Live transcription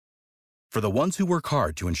For the ones who work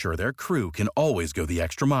hard to ensure their crew can always go the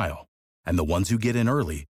extra mile, and the ones who get in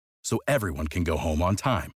early so everyone can go home on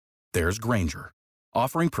time, there's Grainger,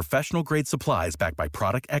 offering professional-grade supplies backed by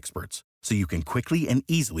product experts so you can quickly and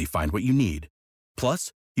easily find what you need.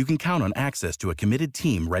 Plus, you can count on access to a committed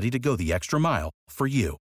team ready to go the extra mile for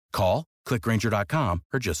you. Call, click Grainger.com,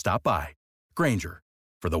 or just stop by. Grainger,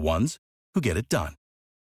 for the ones who get it done.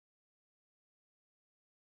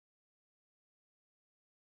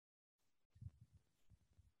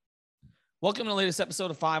 Welcome to the latest episode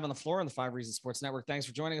of 5 on the Floor on the 5 Reasons Sports Network. Thanks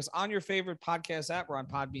for joining us on your favorite podcast app. We're on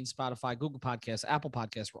Podbean, Spotify, Google Podcasts, Apple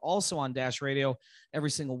Podcasts. We're also on Dash Radio every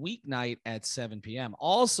single weeknight at 7 p.m.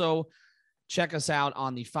 Also, check us out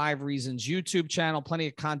on the 5 Reasons YouTube channel. Plenty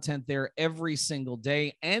of content there every single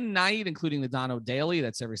day and night, including the Dono Daily.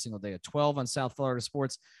 That's every single day at 12 on South Florida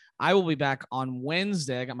Sports. I will be back on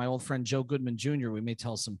Wednesday. I got my old friend Joe Goodman Jr. We may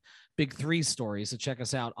tell some Big 3 stories. So check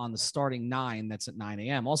us out on the starting 9. That's at 9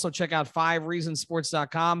 a.m. Also check out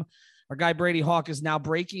 5reasonsports.com. Our guy Brady Hawk is now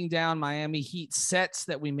breaking down Miami Heat sets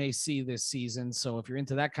that we may see this season. So if you're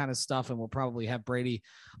into that kind of stuff, and we'll probably have Brady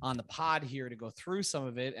on the pod here to go through some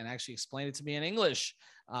of it and actually explain it to me in English,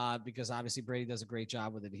 because obviously Brady does a great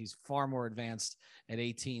job with it. He's far more advanced at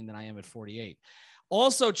 18 than I am at 48.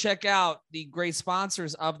 Also, check out the great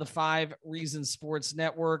sponsors of the 5 Reasons Sports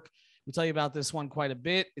Network. We tell you about this one quite a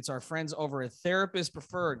bit. It's our friends over at Therapist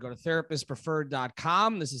Preferred. Go to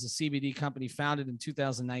therapistpreferred.com. This is a CBD company founded in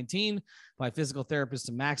 2019 by physical therapists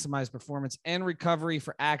to maximize performance and recovery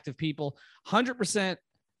for active people. 100%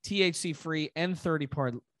 THC-free and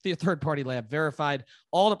third-party lab verified.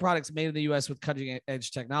 All the products made in the U.S. with cutting-edge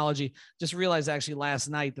technology. Just realized actually last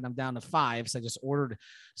night that I'm down to 5, so I just ordered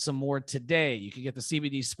some more today. You can get the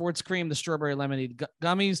CBD sports cream, the strawberry lemonade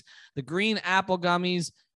gummies, the green apple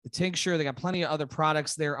gummies, the tincture. They got plenty of other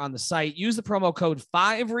products there on the site. Use the promo code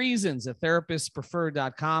 5REASONS at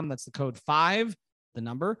therapistpreferred.com. That's the code 5, the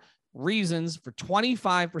number, reasons, for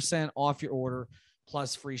 25% off your order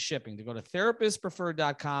plus free shipping. To go to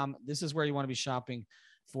therapistpreferred.com. This is where you want to be shopping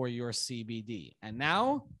for your CBD. And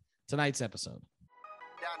now, tonight's episode.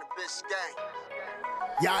 Down to Biscayne.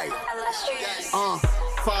 Yeah.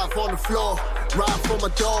 5 on the floor, ride for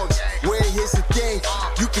my dogs. Where here's the thing,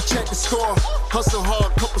 you can check the score. Hustle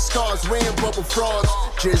hard, couple scars, wearing bubble frogs.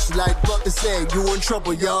 Just like Buck said, you in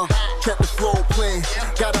trouble, y'all. Kept the floor playing,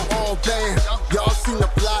 got it all band. Y'all seen the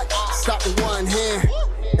block, stop with one hand.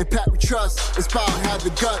 And Pat we trust, it's power, have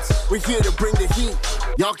the guts. We're here to bring the heat,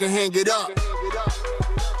 y'all can hang it up.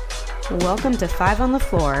 Welcome to 5 on the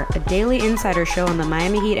Floor, a daily insider show on the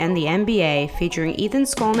Miami Heat and the NBA, featuring Ethan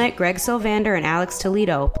Skolnick, Greg Sylvander, and Alex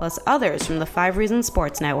Toledo, plus others from the 5 Reasons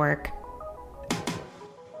Sports Network.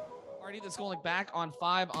 All right, Ethan Skolnick back on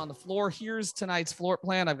 5 on the Floor. Here's tonight's floor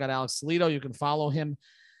plan. I've got Alex Toledo. You can follow him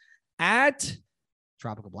at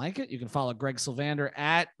Tropical Blanket. You can follow Greg Sylvander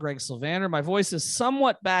at Greg Sylvander. My voice is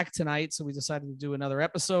somewhat back tonight, so we decided to do another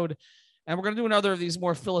episode. And we're going to do another of these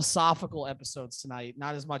more philosophical episodes tonight,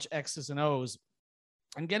 not as much X's and O's,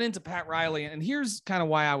 and get into Pat Riley. And here's kind of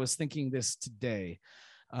why I was thinking this today.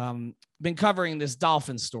 Been covering this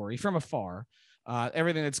Dolphins story from afar,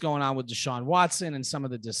 everything that's going on with Deshaun Watson and some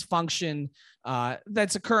of the dysfunction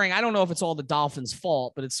that's occurring. I don't know if it's all the Dolphins'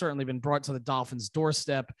 fault, but it's certainly been brought to the Dolphins'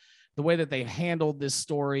 doorstep, the way that they've handled this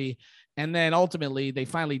story. And then ultimately they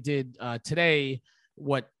finally did today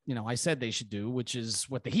what, I said they should do, which is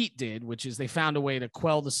what the Heat did, which is they found a way to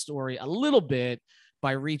quell the story a little bit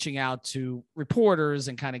by reaching out to reporters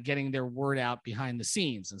and kind of getting their word out behind the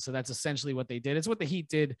scenes. And so that's essentially what they did. It's what the Heat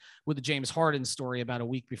did with the James Harden story about a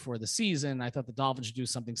week before the season. I thought the Dolphins should do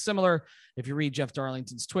something similar. If you read Jeff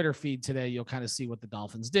Darlington's Twitter feed today, you'll kind of see what the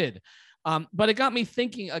Dolphins did. But it got me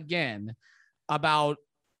thinking again about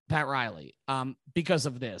Pat Riley, because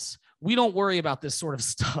of this. We don't worry about this sort of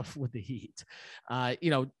stuff with the Heat.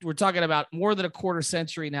 We're talking about more than a quarter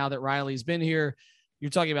century now that Riley's been here. You're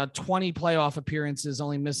talking about 20 playoff appearances,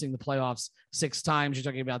 only missing the playoffs 6 times. You're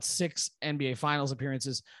talking about 6 NBA Finals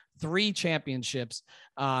appearances, 3 championships.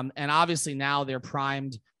 And obviously now they're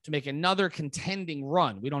primed to make another contending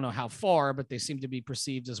run. We don't know how far, but they seem to be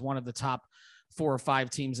perceived as one of the top 4 or 5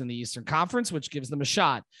 teams in the Eastern Conference, which gives them a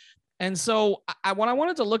shot. And so what I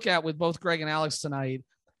wanted to look at with both Greg and Alex tonight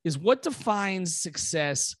is what defines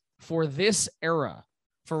success for this era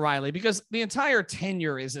for Riley, because the entire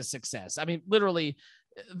tenure is a success. I mean, literally,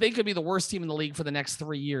 they could be the worst team in the league for the next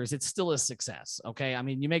 3 years. It's still a success. Okay. I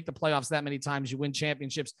mean, you make the playoffs that many times, you win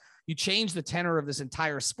championships, you change the tenor of this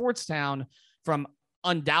entire sports town from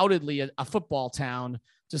undoubtedly a football town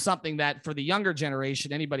to something that for the younger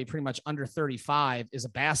generation, anybody pretty much under 35 is a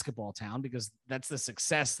basketball town, because that's the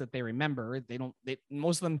success that they remember.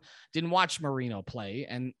 Most of them didn't watch Marino play,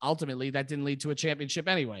 and ultimately that didn't lead to a championship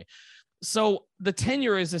anyway. So the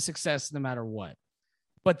tenure is a success no matter what.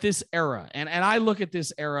 But this era, and I look at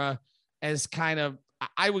this era as kind of,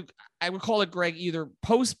 I would call it, Greg, either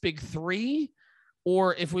post Big Three,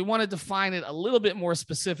 or if we want to define it a little bit more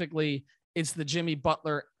specifically, it's the Jimmy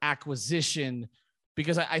Butler acquisition,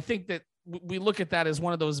 because I think that we look at that as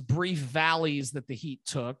one of those brief valleys that the Heat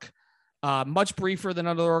took, much briefer than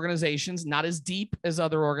other organizations, not as deep as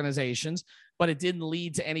other organizations, but it didn't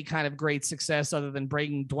lead to any kind of great success other than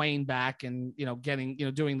bringing Dwayne back and,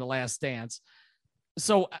 doing the Last Dance.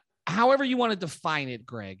 So however you want to define it,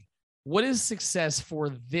 Greg, what is success for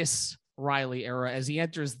this Riley era as he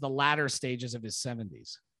enters the latter stages of his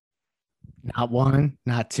 70s? Not 1,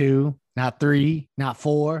 not 2, not 3, not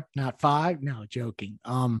 4, not 5. No, joking.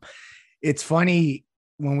 It's funny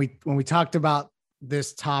when we talked about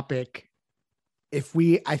this topic, if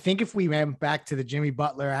we went back to the Jimmy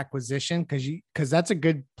Butler acquisition, because that's a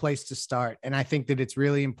good place to start. And I think that it's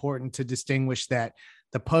really important to distinguish that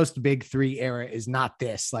the post Big Three era is not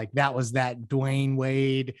this. Like, that was that Dwayne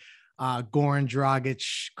Wade, Goran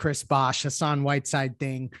Dragic, Chris Bosh, Hassan Whiteside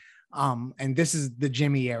thing. And this is the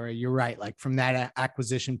Jimmy era. You're right. Like, from that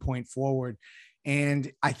acquisition point forward.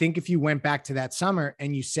 And I think if you went back to that summer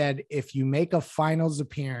and you said, if you make a finals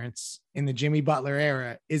appearance in the Jimmy Butler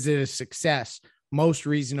era, is it a success? Most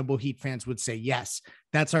reasonable Heat fans would say yes.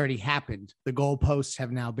 That's already happened. The goalposts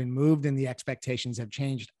have now been moved and the expectations have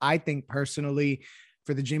changed. I think personally,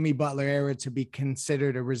 for the Jimmy Butler era to be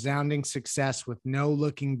considered a resounding success with no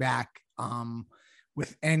looking back,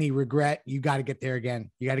 with any regret, you got to get there again.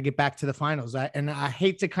 You got to get back to the finals. I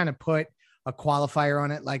hate to kind of put a qualifier on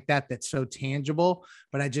it like that that's so tangible,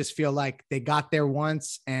 but I just feel like they got there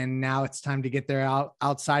once and now it's time to get there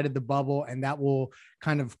outside of the bubble, and that will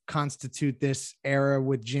kind of constitute this era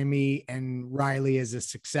with Jimmy and Riley as a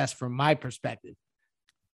success from my perspective.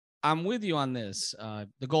 I'm with you on this.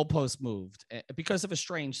 The goalpost moved because of a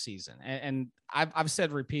strange season, and I've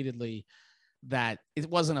said repeatedly that it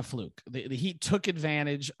wasn't a fluke. The Heat took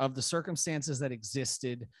advantage of the circumstances that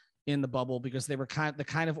existed in the bubble because they were the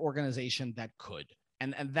kind of organization that could.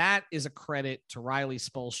 And that is a credit to Riley,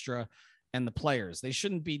 Spoelstra, and the players. They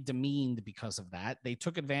shouldn't be demeaned because of that. They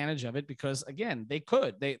took advantage of it because, again, they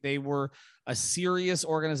could. They were a serious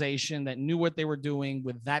organization that knew what they were doing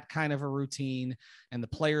with that kind of a routine, and the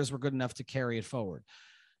players were good enough to carry it forward.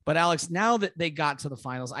 But Alex, now that they got to the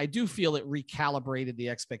finals, I do feel it recalibrated the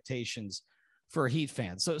expectations for Heat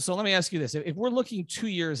fans. So let me ask you this. If we're looking 2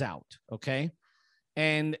 years out, okay,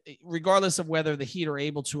 and regardless of whether the Heat are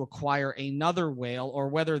able to acquire another whale or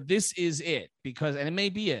whether this is it, and it may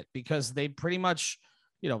be it, because they pretty much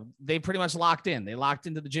locked in. They locked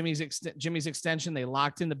into the Jimmy's extension. They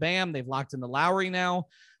locked into Bam. They've locked into Lowry now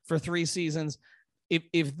for 3 seasons.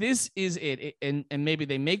 If this is it, and maybe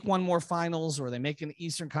they make one more finals or they make an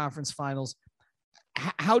Eastern Conference Finals,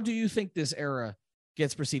 how do you think this era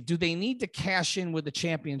gets perceived? Do they need to cash in with the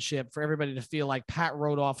championship for everybody to feel like Pat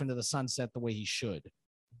rode off into the sunset the way he should?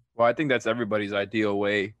 Well, I think that's everybody's ideal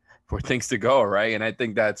way for things to go, right? And I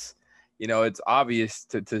think that's, it's obvious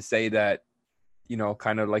to say that,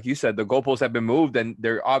 kind of like you said, the goalposts have been moved and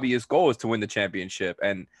their obvious goal is to win the championship.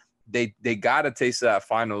 And they got a taste of that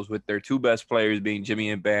finals with their 2 best players being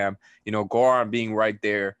Jimmy and Bam, Goran being right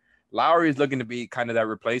there. Lowry is looking to be kind of that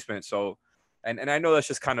replacement. So, and I know that's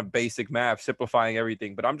just kind of basic math, simplifying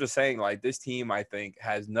everything, but I'm just saying, like, this team, I think,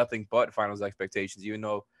 has nothing but finals expectations, even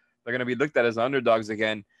though they're going to be looked at as underdogs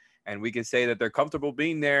again. And we can say that they're comfortable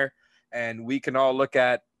being there. And we can all look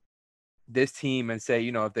at this team and say,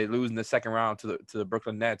 if they lose in the second round to the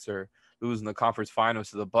Brooklyn Nets, or lose in the conference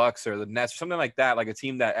finals to the Bucks or the Nets or something like that, like a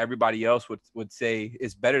team that everybody else would say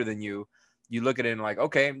is better than you, you look at it and like,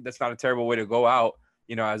 okay, that's not a terrible way to go out,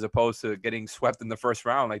 as opposed to getting swept in the first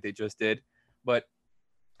round like they just did. But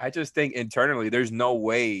I just think internally, there's no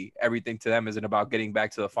way everything to them isn't about getting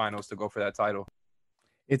back to the finals to go for that title.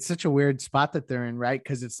 It's such a weird spot that they're in, right?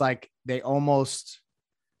 Because it's like they're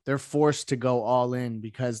forced to go all in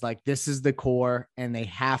because, like, this is the core and they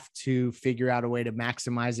have to figure out a way to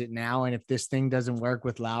maximize it now. And if this thing doesn't work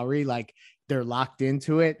with Lowry, like, they're locked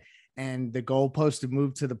into it. And the goalposts have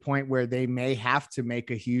moved to the point where they may have to make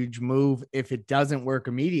a huge move if it doesn't work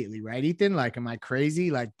immediately, right, Ethan? Like, am I crazy?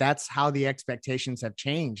 Like, that's how the expectations have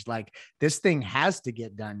changed. Like, this thing has to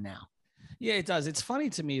get done now. Yeah, it does. It's funny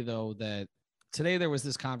to me, though, that today there was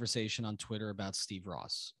this conversation on Twitter about Steve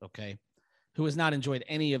Ross, okay? who has not enjoyed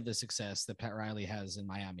any of the success that Pat Riley has in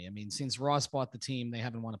Miami. I mean, since Ross bought the team, they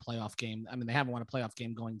haven't won a playoff game. I mean, they haven't won a playoff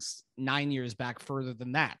game going 9 years back further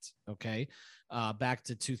than that. Okay. Back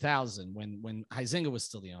to 2000 when Huizinga was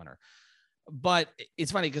still the owner. But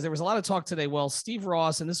it's funny because there was a lot of talk today. Well, Steve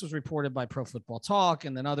Ross, and this was reported by Pro Football Talk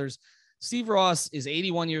and then others, Steve Ross is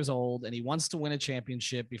 81 years old and he wants to win a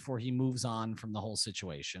championship before he moves on from the whole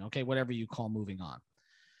situation. Okay. Whatever you call moving on.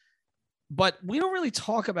 But we don't really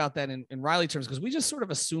talk about that in Riley terms because we just sort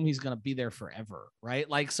of assume he's going to be there forever, right?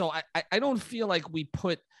 Like, so I don't feel like we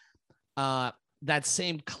put that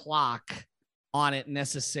same clock on it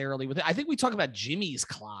necessarily. I think we talk about Jimmy's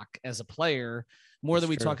clock as a player more than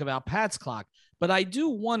we talk about Pat's clock. But I do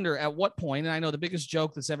wonder at what point, and I know the biggest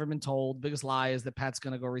joke that's ever been told, the biggest lie is that Pat's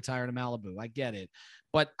going to go retire to Malibu. I get it.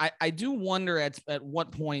 But I do wonder at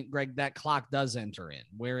what point, Greg, that clock does enter in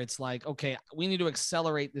where it's like, okay, we need to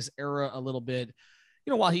accelerate this era a little bit,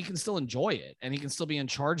 while he can still enjoy it and he can still be in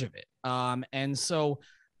charge of it. And so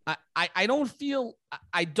I don't feel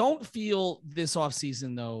this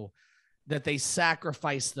offseason, though, that they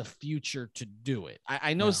sacrifice the future to do it.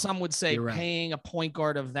 I know some would say paying a point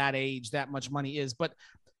guard of that age, that much money is, but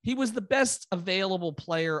he was the best available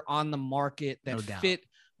player on the market that fit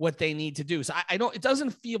what they need to do. So it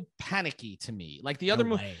doesn't feel panicky to me. Like the other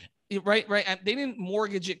move, right. They didn't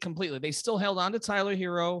mortgage it completely. They still held on to Tyler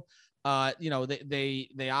Hero. They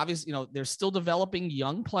obviously, they're still developing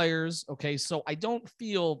young players. Okay. So I don't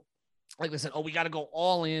feel like they said, we got to go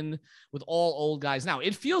all in with all old guys. Now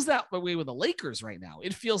it feels that way with the Lakers right now.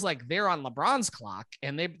 It feels like they're on LeBron's clock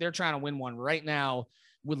and they're trying to win one right now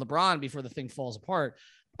with LeBron before the thing falls apart.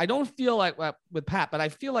 I don't feel like with Pat, but I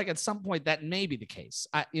feel like at some point that may be the case.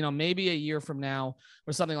 Maybe a year from now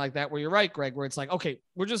or something like that, where you're right, Greg, where it's like, okay,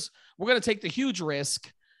 we're going to take the huge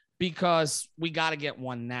risk because we got to get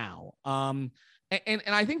one now. And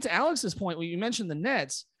I think to Alex's point, when you mentioned the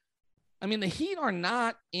Nets, I mean, the Heat are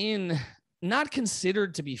not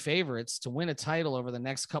considered to be favorites to win a title over the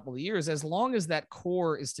next couple of years, as long as that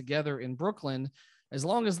core is together in Brooklyn, as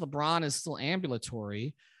long as LeBron is still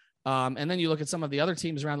ambulatory. And then you look at some of the other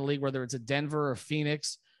teams around the league, whether it's a Denver or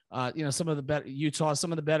Phoenix, some of the better Utah,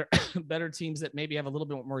 some of the better teams that maybe have a little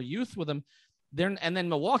bit more youth with them. And then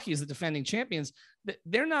Milwaukee is the defending champions.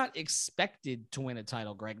 They're not expected to win a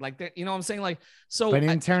title, Greg. Like, what I'm saying? Like, so. But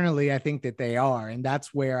internally, I think that they are. And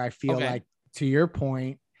that's where I feel like, to your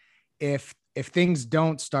point, if things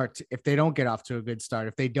don't if they don't get off to a good start,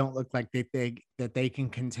 if they don't look like that they can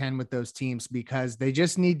contend with those teams, because they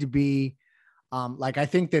just need to be, like, I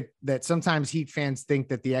think that sometimes Heat fans think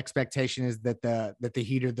that the expectation is that the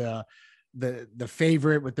Heat are the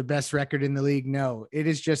favorite with the best record in the league. No, it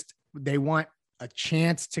is just, they want a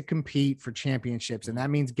chance to compete for championships. And that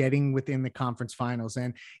means getting within the conference finals.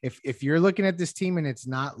 And if you're looking at this team and it's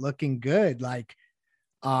not looking good, like,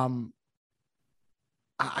 I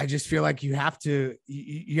just feel like you have to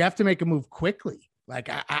make a move quickly. Like,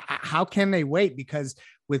 how can they wait? Because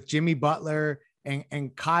with Jimmy Butler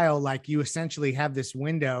and Kyle, like, you essentially have this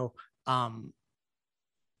window. And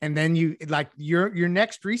then your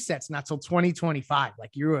next reset's not till 2025.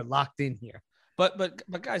 Like, you are locked in here.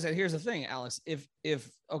 But guys, here's the thing, Alex. If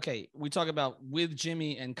we talk about with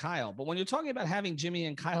Jimmy and Kyle, but when you're talking about having Jimmy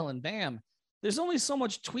and Kyle and Bam, there's only so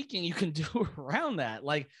much tweaking you can do around that.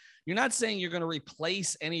 Like, you're not saying you're going to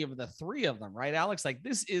replace any of the three of them, right, Alex? Like,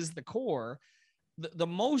 this is the core. The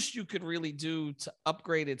most you could really do to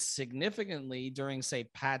upgrade it significantly during, say,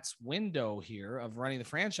 Pat's window here of running the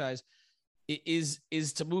franchise is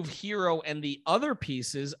to move Hero and the other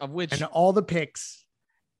pieces of which, and all the picks.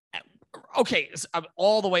 Okay, so I'm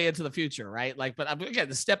all the way into the future, right? Like, but again,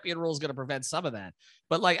 the step-in rule is going to prevent some of that.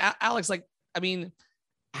 But like, Alex, like, I mean,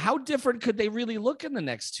 how different could they really look in the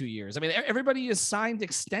next 2 years? I mean, everybody has signed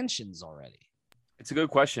extensions already. It's a good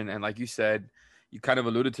question. And like you said, you kind of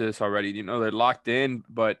alluded to this already. They're locked in,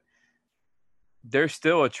 but they're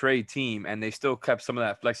still a trade team and they still kept some of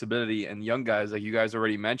that flexibility and young guys, like you guys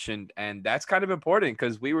already mentioned. And that's kind of important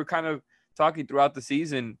because we were kind of talking throughout the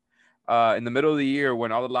season in the middle of the year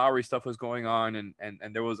when all the Lowry stuff was going on and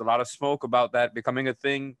there was a lot of smoke about that becoming a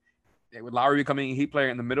thing, with Lowry becoming a Heat player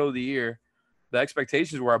in the middle of the year. The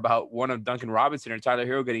expectations were about one of Duncan Robinson or Tyler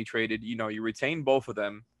Hero getting traded. You retain both of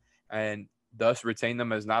them and thus retain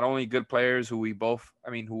them as not only good players who we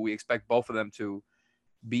expect both of them to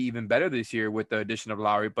be even better this year with the addition of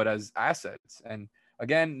Lowry, but as assets. And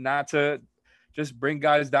again, not to just bring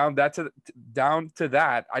guys down to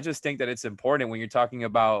that. I just think that it's important when you're talking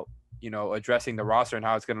about, addressing the roster and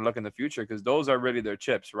how it's going to look in the future, because those are really their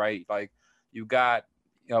chips, right? Like, you got,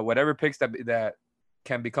 whatever picks that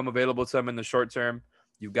can become available to them in the short term.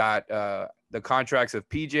 You've got the contracts of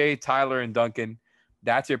PJ, Tyler, and Duncan.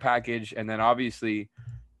 That's your package. And then obviously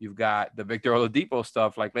you've got the Victor Oladipo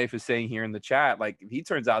stuff, like Leif is saying here in the chat. Like, if he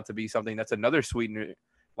turns out to be something, that's another sweetener.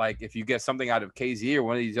 Like, if you get something out of KZ or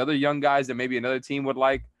one of these other young guys that maybe another team would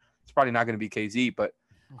like, it's probably not going to be KZ. But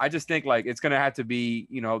I just think, like, it's going to have to be,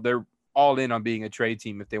 they're all in on being a trade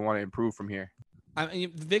team if they want to improve from here. I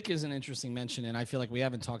mean, Vic is an interesting mention, and I feel like we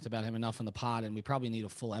haven't talked about him enough on the pod, and we probably need a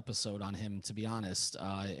full episode on him, to be honest.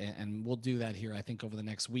 And we'll do that here, I think, over the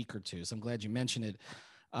next week or two. So I'm glad you mentioned it.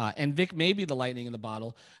 And Vic may be the lightning in the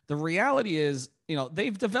bottle. The reality is,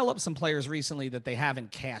 they've developed some players recently that they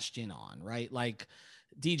haven't cashed in on, right? Like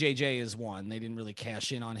DJJ is one. They didn't really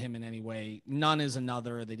cash in on him in any way. Nunn is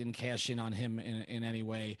another. They didn't cash in on him in any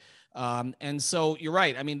way. And so you're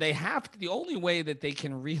right. I mean, the only way that they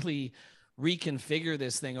can really reconfigure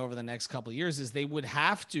this thing over the next couple of years is they would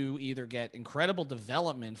have to either get incredible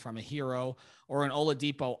development from a Hero or an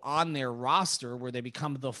Oladipo on their roster where they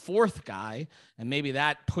become the fourth guy, and maybe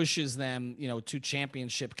that pushes them, to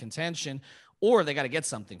championship contention, or they got to get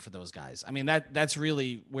something for those guys. I mean, that's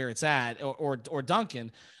really where it's at, or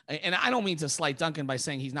Duncan. And I don't mean to slight Duncan by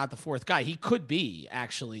saying he's not the fourth guy. He could be,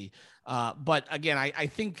 actually. But again, I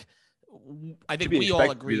think we all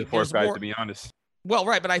agree. To be the fourth guy, to be honest. Well,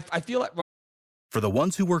 right, but I feel like For the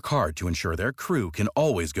ones who work hard to ensure their crew can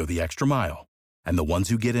always go the extra mile, and the ones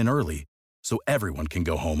who get in early so everyone can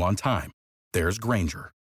go home on time, there's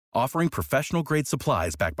Grainger, offering professional-grade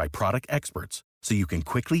supplies backed by product experts so you can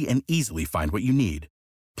quickly and easily find what you need.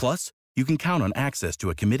 Plus, you can count on access to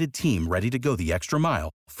a committed team ready to go the extra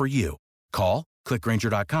mile for you. Call, click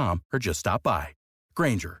Grainger.com, or just stop by.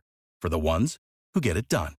 Grainger, for the ones who get it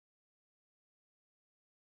done.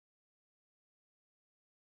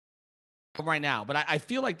 right now, but I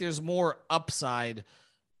feel like there's more upside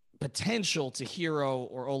potential to Hero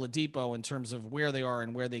or Oladipo in terms of where they are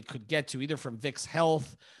and where they could get to, either from Vic's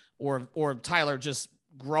health or Tyler just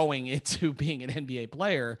growing into being an NBA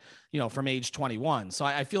player, from age 21. So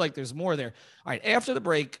I feel like there's more there. All right. After the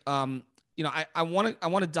break, I want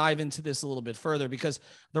to dive into this a little bit further, because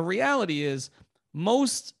the reality is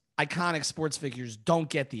most iconic sports figures don't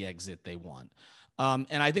get the exit they want.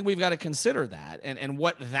 And I think we've got to consider that and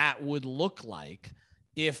what that would look like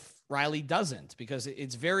if Riley doesn't, because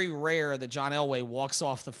it's very rare that John Elway walks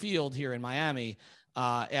off the field here in Miami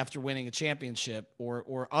after winning a championship,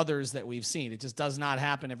 or others that we've seen. It just does not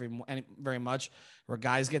happen very much, where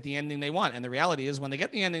guys get the ending they want. And the reality is, when they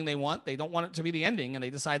get the ending they want, they don't want it to be the ending, and they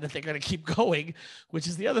decide that they're going to keep going, which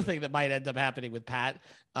is the other thing that might end up happening with Pat,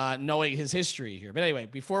 knowing his history here. But anyway,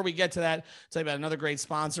 before we get to that, I'll tell you about another great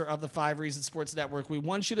sponsor of the 5 Reasons Sports Network. We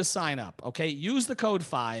want you to sign up, okay? Use the code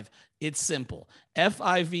 5. It's simple.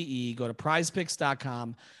 FIVE. Go to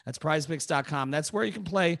prizepicks.com. That's prizepicks.com. That's where you can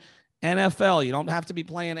play NFL. You don't have to be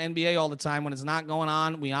playing NBA all the time when it's not going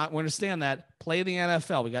on. We understand that. Play the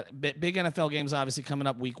NFL. We got big NFL games obviously coming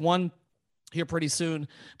up week 1 here pretty soon,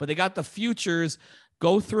 but they got the futures.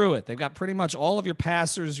 Go through it. They've got pretty much all of your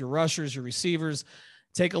passers, your rushers, your receivers.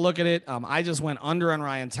 Take a look at it. I just went under on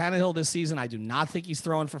Ryan Tannehill this season. I do not think he's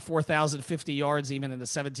throwing for 4,050 yards even in the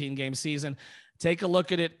 17-game season. Take a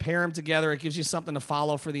look at it, pair them together. It gives you something to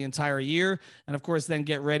follow for the entire year. And of course, then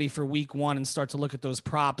get ready for week 1 and start to look at those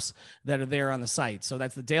props that are there on the site. So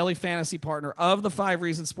that's the daily fantasy partner of the 5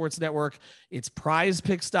 Reasons Sports Network. It's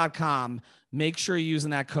prizepicks.com. Make sure you're using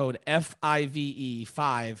that code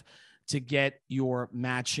FIVE5 to get your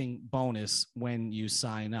matching bonus when you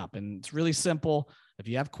sign up. And it's really simple. If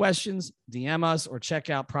you have questions, DM us or check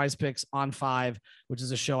out Prize Picks on 5, which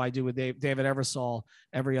is a show I do with David Eversole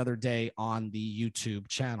every other day on the YouTube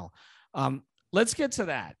channel. Let's get to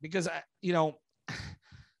that, because,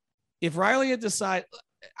 if Riley had decided,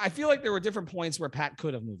 I feel like there were different points where Pat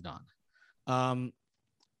could have moved on.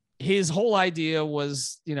 His whole idea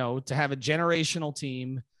was, to have a generational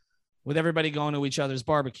team with everybody going to each other's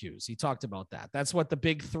barbecues. He talked about that. That's what the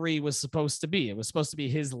big 3 was supposed to be. It was supposed to be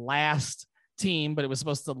his last team, but it was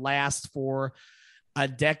supposed to last for a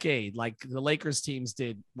decade, like the Lakers teams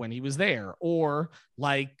did when he was there, or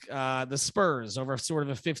like the Spurs over sort of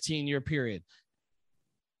a 15-year period.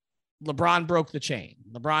 LeBron broke the chain.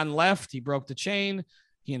 LeBron left. He broke the chain.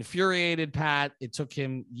 He infuriated Pat. It took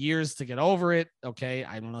him years to get over it. Okay.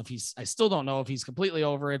 I still don't know if he's completely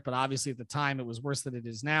over it, but obviously at the time it was worse than it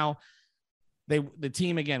is now. The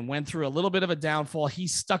team again went through a little bit of a downfall. He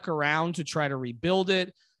stuck around to try to rebuild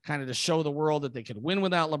it, kind of to show the world that they could win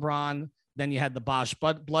without LeBron. Then you had the Bosch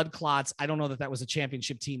blood clots. I don't know that was a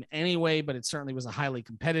championship team anyway, but it certainly was a highly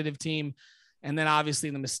competitive team. And then obviously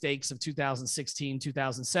the mistakes of 2016,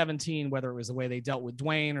 2017, whether it was the way they dealt with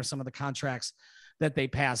Dwayne or some of the contracts that they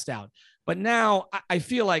passed out. But now I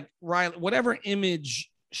feel like Riley, whatever image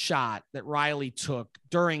shot that Riley took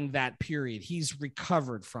during that period, he's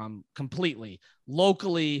recovered from completely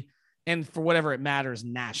locally and for whatever it matters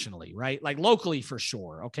nationally, right? Like locally for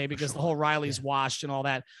sure. Okay. Because the whole Riley's washed and all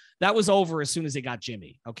that was over as soon as they got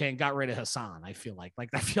Jimmy. Okay. And got rid of Hassan. I feel like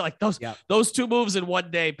those two moves in one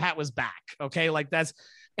day, Pat was back. Okay. Like that's,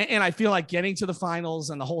 and I feel like getting to the finals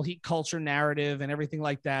and the whole Heat culture narrative and everything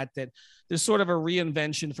like that there's sort of a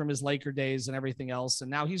reinvention from his Laker days and everything else. And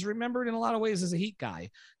now he's remembered in a lot of ways as a Heat guy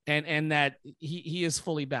and that he is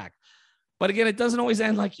fully back. But again, it doesn't always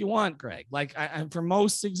end like you want, Greg. Like for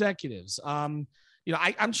most executives, I'm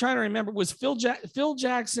trying to remember, was Phil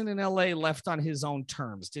Jackson in LA left on his own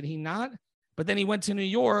terms? Did he not? But then he went to New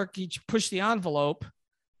York. He pushed the envelope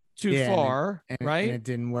too far, right? And it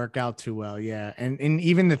didn't work out too well. Yeah. And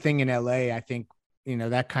even the thing in LA, I think,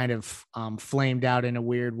 that kind of flamed out in a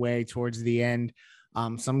weird way towards the end.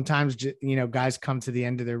 Sometimes, guys come to the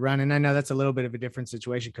end of their run. And I know that's a little bit of a different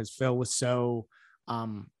situation because Phil was so,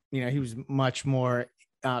 he was much more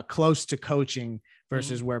close to coaching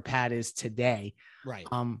versus where Pat is today. Right.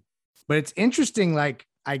 But it's interesting, like,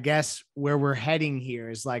 I guess where we're heading here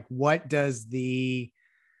is like, does the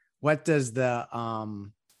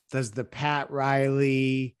Pat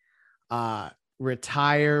Riley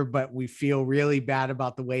retire, but we feel really bad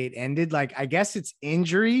about the way it ended? Like, I guess it's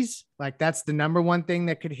injuries. Like that's the number one thing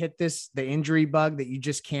that could hit the injury bug that you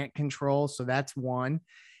just can't control. So that's one.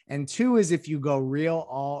 And two is if you go real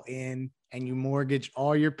all in and you mortgage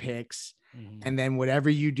all your picks and then whatever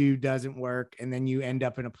you do doesn't work. And then you end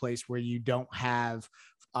up in a place where you don't have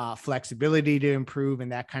flexibility to improve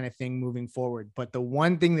and that kind of thing moving forward. But the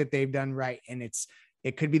one thing that they've done right, and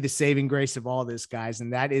it could be the saving grace of all this, guys,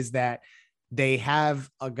 and that is that they have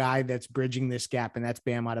a guy that's bridging this gap, and that's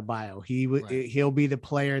Bam Adebayo. He'll be the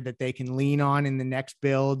player that they can lean on in the next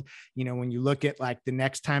build. When you look at like the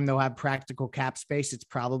next time they'll have practical cap space, it's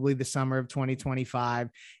probably the summer of 2025,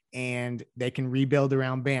 and they can rebuild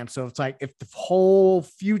around Bam. So it's like, if the whole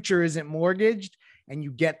future isn't mortgaged and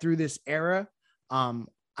you get through this era,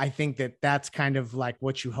 I think that's kind of like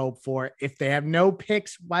what you hope for. If they have no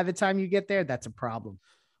picks by the time you get there, that's a problem.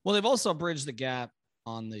 Well, they've also bridged the gap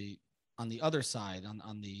on the other side,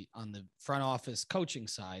 on the front office coaching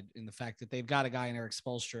side, in the fact that they've got a guy in Eric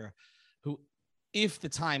Spoelstra who, if the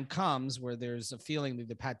time comes where there's a feeling that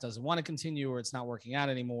the Pat doesn't want to continue or it's not working out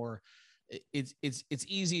anymore, it's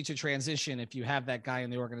easy to transition if you have that guy in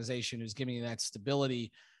the organization who's giving you that stability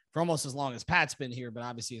for almost as long as Pat's been here, but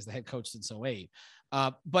obviously as the head coach since 2008.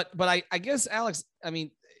 But I guess, Alex, I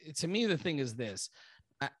mean, to me, the thing is this.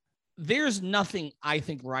 There's nothing I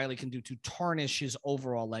think Riley can do to tarnish his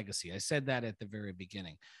overall legacy. I said that at the very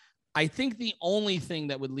beginning. I think the only thing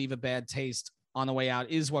that would leave a bad taste on the way out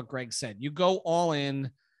is what Greg said. You go all in,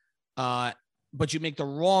 but you make the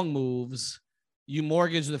wrong moves. You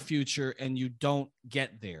mortgage the future and you don't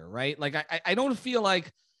get there, right? Like, I don't feel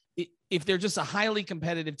like if they're just a highly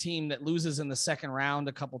competitive team that loses in the second round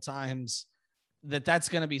a couple times, that's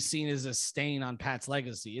going to be seen as a stain on Pat's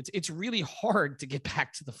legacy. It's really hard to get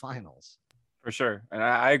back to the finals. For sure. And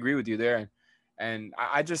I agree with you there. And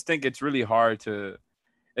I just think it's really hard to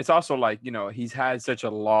 – it's also like, he's had such a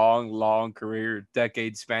long career,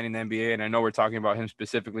 decade spanning the NBA. And I know we're talking about him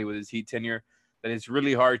specifically with his Heat tenure, that it's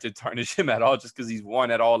really hard to tarnish him at all just because he's won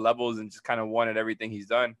at all levels and just kind of won at everything he's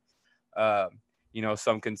done.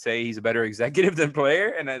 Some can say he's a better executive than player,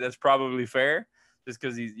 and that's probably fair. Just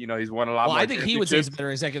because he's won a lot. Well, more I think he would say he's a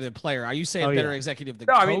better executive player. Are you saying better executive than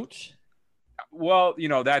coach? I mean,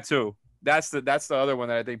 well, that too. That's the other one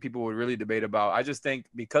that I think people would really debate about. I just think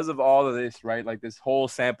because of all of this, right? Like this whole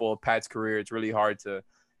sample of Pat's career, it's really hard to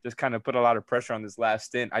just kind of put a lot of pressure on this last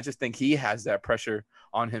stint. I just think he has that pressure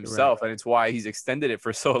on himself, and it's why he's extended it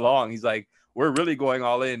for so long. He's like, we're really going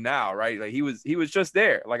all in now, right? Like he was just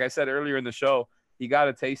there. Like I said earlier in the show, he got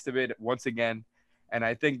a taste of it once again, and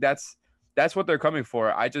I think that's what they're coming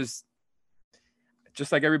for. I just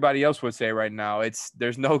like everybody else would say right now,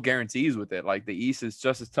 there's no guarantees with it. Like the East is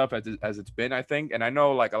just as tough as it's been, I think. And I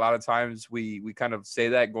know like a lot of times we kind of say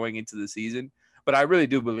that going into the season, but I really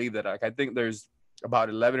do believe that. Like I think there's about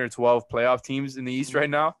 11 or 12 playoff teams in the East right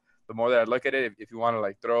now. The more that I look at it, if you want to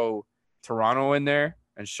like throw Toronto in there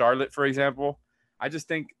and Charlotte, for example, I just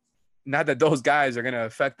think not that those guys are going to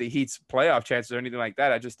affect the Heat's playoff chances or anything like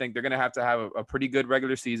that. I just think they're going to have a pretty good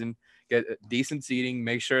regular season, get decent seeding,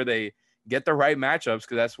 make sure they get the right matchups,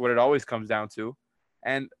 because that's what it always comes down to.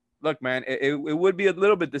 And look, man, it would be a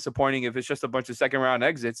little bit disappointing if it's just a bunch of second round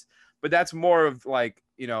exits, but that's more of like,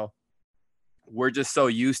 we're just so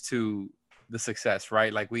used to the success,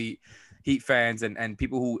 right? Like Heat fans and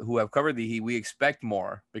people who have covered the Heat, we expect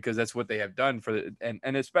more because that's what they have done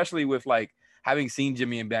and especially with like having seen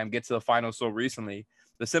Jimmy and Bam get to the finals so recently.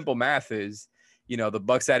 The simple math is, the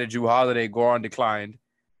Bucks added Jrue Holiday, Goran declined.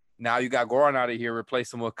 Now you got Goran out of here,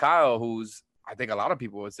 replace him with Kyle, who's I think a lot of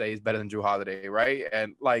people would say is better than Jrue Holiday, right?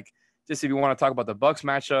 And like, just if you want to talk about the Bucks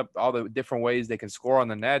matchup, all the different ways they can score on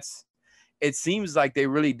the Nets, it seems like they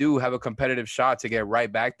really do have a competitive shot to get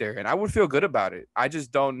right back there. And I would feel good about it. I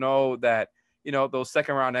just don't know that, those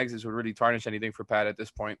second round exits would really tarnish anything for Pat at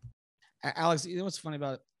this point. Alex, you know what's funny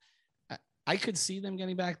about it? I could see them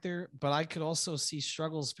getting back there, but I could also see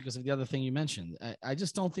struggles because of the other thing you mentioned. I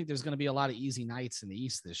just don't think there's going to be a lot of easy nights in the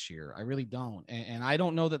East this year. I really don't. And I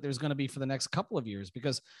don't know that there's going to be for the next couple of years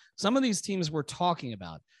because some of these teams we're talking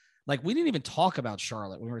about, like we didn't even talk about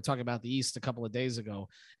Charlotte when we were talking about the East a couple of days ago,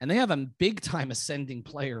 and they have a big time ascending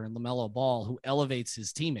player in LaMelo Ball who elevates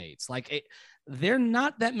his teammates. They're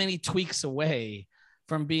not that many tweaks away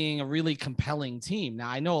from being a really compelling team. Now,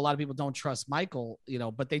 I know a lot of people don't trust Michael,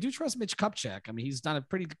 but they do trust Mitch Kupchak. I mean, he's done a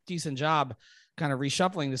pretty decent job kind of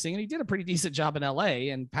reshuffling this thing, and he did a pretty decent job in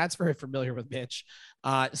LA, and Pat's very familiar with Mitch.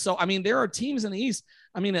 So, I mean, there are teams in the East.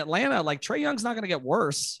 I mean, Atlanta, like Trae Young's not going to get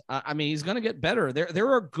worse. I mean, he's going to get better.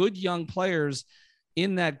 There are good young players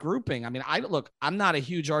in that grouping. I mean, I'm not a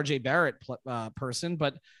huge RJ Barrett person,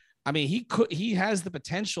 but I mean, he has the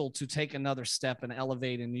potential to take another step and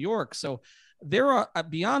elevate in New York. So there are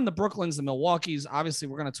beyond the Brooklyns, the Milwaukees. Obviously,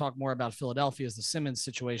 we're going to talk more about Philadelphia as the Simmons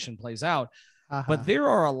situation plays out. But there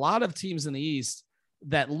are a lot of teams in the East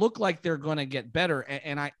that look like they're going to get better.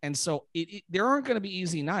 So there aren't going to be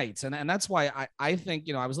easy nights. And that's why I think,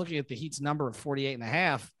 I was looking at the Heat's number of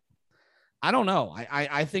 48.5. I don't know.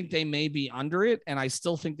 I think they may be under it. And I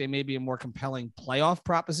still think they may be a more compelling playoff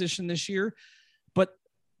proposition this year. But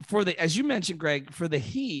as you mentioned, Greg, for the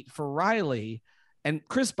Heat, for Riley, and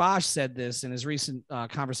Chris Bosh said this in his recent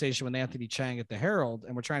conversation with Anthony Chang at the Herald,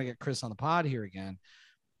 and we're trying to get Chris on the pod here again,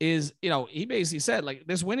 is, he basically said, like,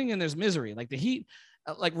 there's winning and there's misery. Like the Heat,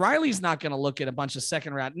 like Riley's not going to look at a bunch of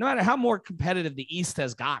second round, no matter how more competitive the East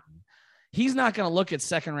has gotten, he's not going to look at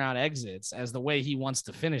second round exits as the way he wants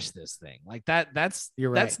to finish this thing. Like that's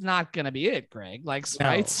not going to be it, Greg. Like, no.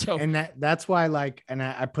 Right. So, and that's why, like, and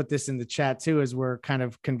I put this in the chat too, as we're kind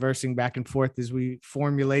of conversing back and forth as we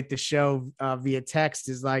formulate the show via text,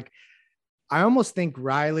 is like, I almost think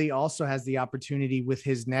Riley also has the opportunity with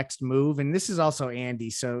his next move. And this is also Andy.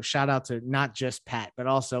 So shout out to not just Pat, but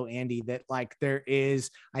also Andy, that like there is,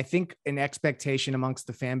 I think, an expectation amongst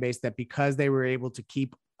the fan base that because they were able to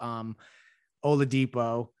keep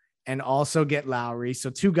Oladipo and also get Lowry,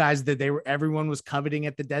 so two guys that everyone was coveting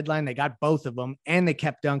at the deadline, they got both of them, and they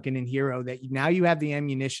kept Duncan and Hero, that now you have the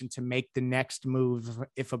ammunition to make the next move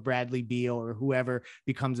if a Bradley Beal or whoever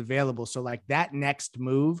becomes available. So like that next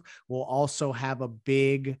move will also have a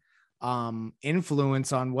big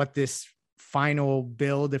influence on what this final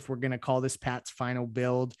build, if we're going to call this Pat's final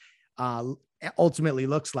build, ultimately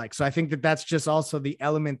looks like. So I think that's just also the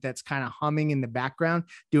element that's kind of humming in the background,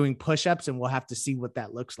 doing push-ups, and we'll have to see what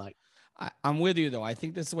that looks like. I'm with you, though. I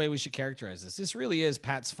think that's the way we should characterize this. This really is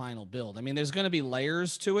Pat's final build. I mean, there's going to be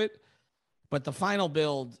layers to it, but the final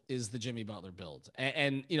build is the Jimmy Butler build.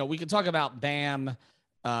 And we can talk about Bam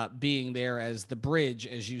being there as the bridge,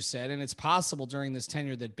 as you said, and it's possible during this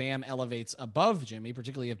tenure that Bam elevates above Jimmy,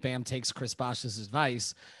 particularly if Bam takes Chris Bosh's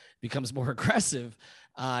advice, becomes more aggressive,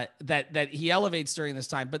 that he elevates during this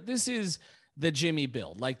time. But this is the Jimmy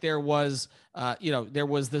build. Like there was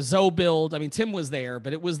the Zoe build. I mean, Tim was there,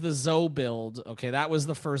 but it was the Zoe build. Okay. That was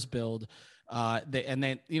the first build. And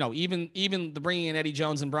then, even the bringing in Eddie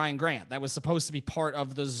Jones and Brian Grant, that was supposed to be part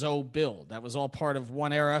of the Zoe build. That was all part of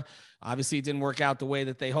one era. Obviously it didn't work out the way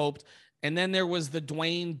that they hoped. And then there was the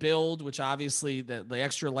Dwayne build, which obviously the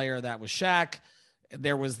extra layer of that was Shaq.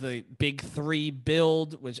 There was the big three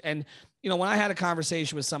build, when I had a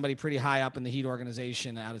conversation with somebody pretty high up in the Heat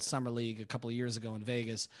organization out at Summer League a couple of years ago in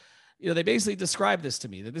Vegas, they basically described this to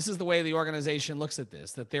me, that this is the way the organization looks at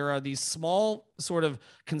this, that there are these small sort of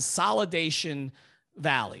consolidation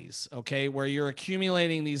valleys, okay, where you're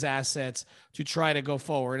accumulating these assets to try to go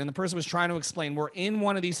forward. And the person was trying to explain, we're in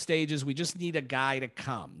one of these stages. We just need a guy to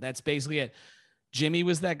come. That's basically it. Jimmy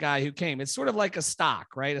was that guy who came. It's sort of like a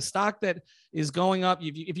stock, right? A stock that is going up.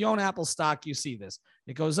 If you own Apple stock, you see this.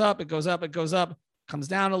 It goes up, it goes up, it goes up, comes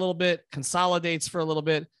down a little bit, consolidates for a little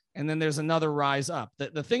bit, and then there's another rise up.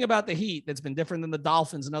 The thing about the Heat that's been different than the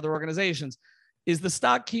Dolphins and other organizations is the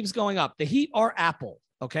stock keeps going up. The Heat are Apple,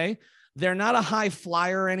 okay? They're not a high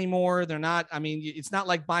flyer anymore. They're not, it's not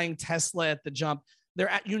like buying Tesla at the jump. They're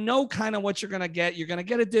at, kind of what you're going to get. You're going to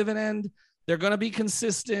get a dividend. They're going to be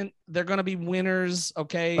consistent. They're going to be winners.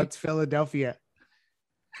 Okay. What's Philadelphia?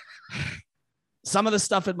 Some of the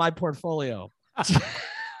stuff in my portfolio.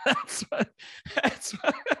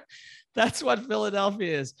 That's what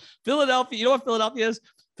Philadelphia is. Philadelphia, you know what Philadelphia is?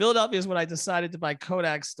 Philadelphia is when I decided to buy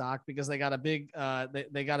Kodak stock because they got a big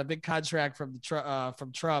they got a big contract from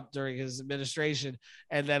Trump during his administration,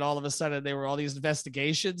 and then all of a sudden there were all these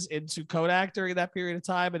investigations into Kodak during that period of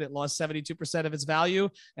time, and it lost 72% of its value,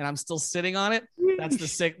 and I'm still sitting on it. That's the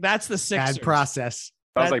Sixers. Bad process.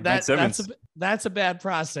 Sounds like Ben Simmons. That's a bad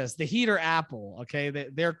process. The Heat are Apple. Okay,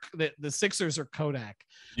 the Sixers are Kodak.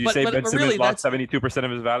 You say Ben Simmons really, lost 72%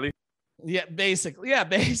 of his value? Yeah, basically. Yeah,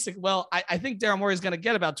 basically. Well, I think Daryl Morey is going to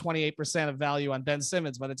get about 28% of value on Ben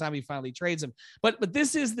Simmons by the time he finally trades him. But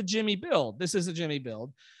this is the Jimmy build. This is a Jimmy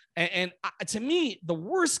build. And to me, the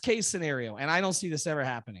worst case scenario, and I don't see this ever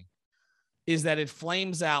happening, is that it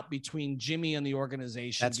flames out between Jimmy and the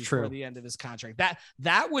organization before the end of his contract.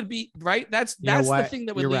 That would be right. That's the thing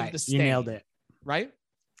that would leave the stain. You nailed it. Right.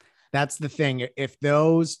 That's the thing. If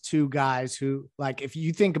those two guys who, like, if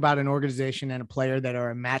you think about an organization and a player that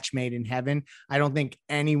are a match made in heaven, I don't think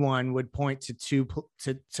anyone would point to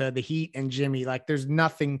the Heat and Jimmy. Like, there's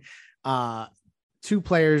nothing, two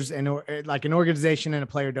players and like an organization and a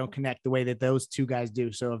player don't connect the way that those two guys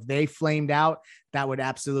do. So if they flamed out, that would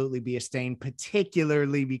absolutely be a stain,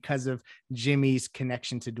 particularly because of Jimmy's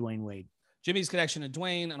connection to Dwayne Wade. Jimmy's connection to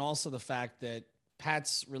Dwayne, and also the fact that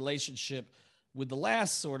Pat's relationship with the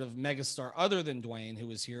last sort of megastar other than Dwayne, who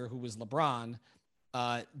was here, who was LeBron,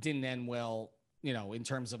 didn't end well, you know, in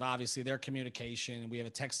terms of obviously their communication. We have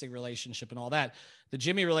a texting relationship and all that. The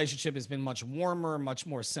Jimmy relationship has been much warmer, much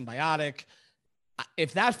more symbiotic.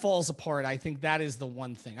 If that falls apart, I think that is the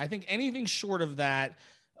one thing. I think anything short of that,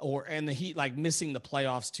 and the Heat like missing the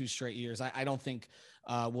playoffs 2 straight years, I don't think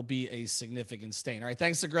will be a significant stain. All right.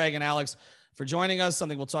 Thanks to Greg and Alex for joining us.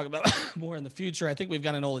 Something we'll talk about more in the future. I think we've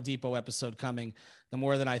got an Oladipo episode coming. The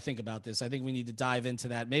more that I think about this, I think we need to dive into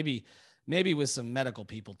that. Maybe with some medical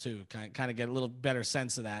people too, kind of get a little better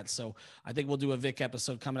sense of that. So I think we'll do a Vic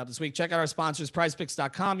episode coming up this week. Check out our sponsors,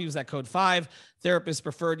 prizepicks.com. Use that code 5. Therapist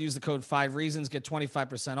preferred, use the code 5 reasons, get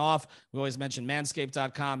 25% off. We always mention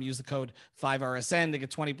manscaped.com. Use the code 5RSN to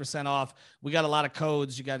get 20% off. We got a lot of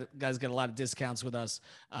codes. You guys get a lot of discounts with us.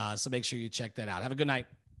 So make sure you check that out. Have a good night.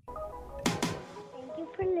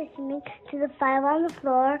 Listening to the 5 on the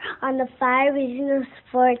Floor on the 5 Regional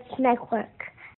Sports Network.